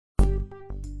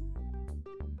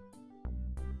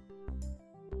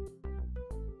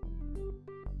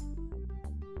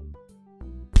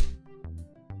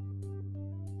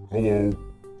Hello.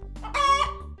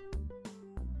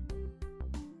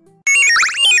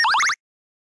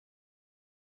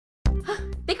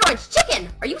 Big Orange Chicken,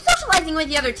 are you socializing with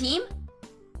the other team?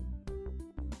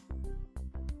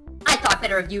 I thought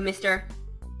better of you, mister.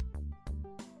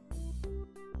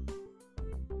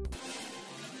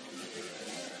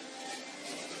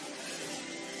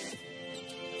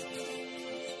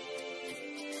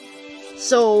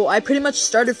 So I pretty much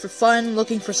started for fun,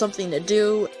 looking for something to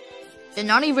do, and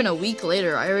not even a week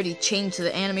later I already changed to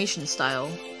the animation style.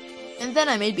 And then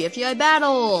I made BFDI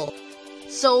Battle!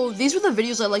 So these were the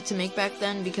videos I liked to make back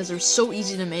then because they're so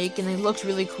easy to make and they looked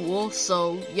really cool,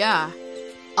 so yeah.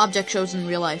 Object shows in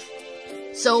real life.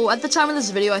 So at the time of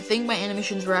this video I think my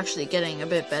animations were actually getting a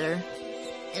bit better.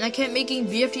 And I kept making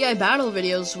BFDI Battle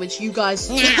videos, which you guys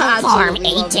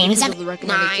absolutely love because of the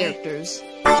recommended characters.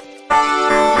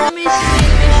 Animations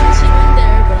here and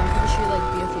there, but I'm pretty sure you like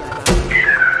BFDI Battle.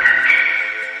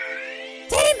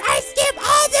 Team, I skip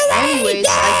all the way! Anyways, I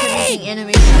kept making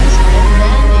animations, and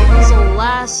then it was the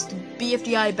last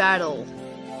BFDI Battle.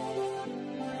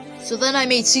 So then I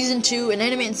made Season 2, an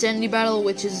Anime Insanity Battle,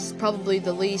 which is probably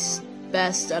the least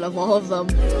best out of all of them.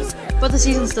 But the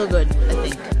season's still good, I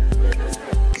think.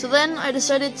 So then I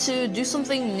decided to do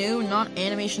something new, not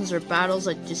animations or battles,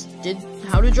 I just did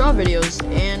how to draw videos.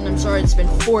 And I'm sorry it's been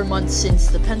 4 months since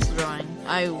the pencil drawing.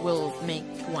 I will make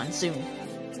one soon.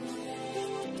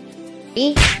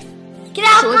 Get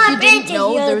out So if you didn't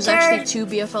know, there was actually 2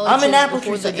 BFLHs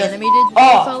before the animated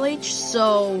BFLH,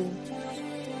 so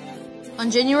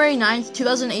on January 9th,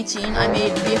 2018, I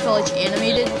made BFLH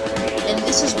animated, and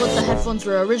this is what the headphones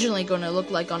were originally going to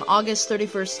look like on August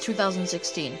 31st,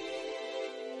 2016.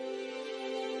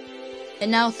 And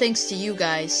now thanks to you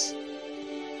guys,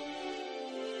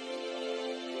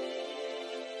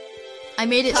 I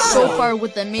made it so far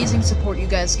with the amazing support you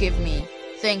guys give me.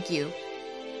 Thank you.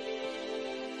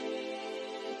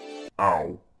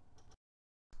 Ow.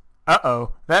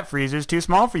 Uh-oh, that freezer's too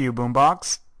small for you,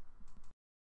 Boombox.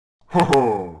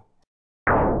 Haha.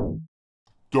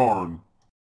 Darn.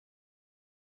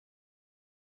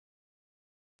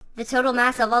 The total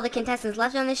mass of all the contestants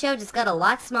left on the show just got a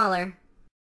lot smaller.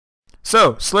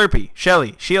 So, Slurpee,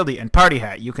 Shelly, Shieldy, and Party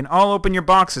Hat, you can all open your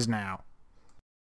boxes now.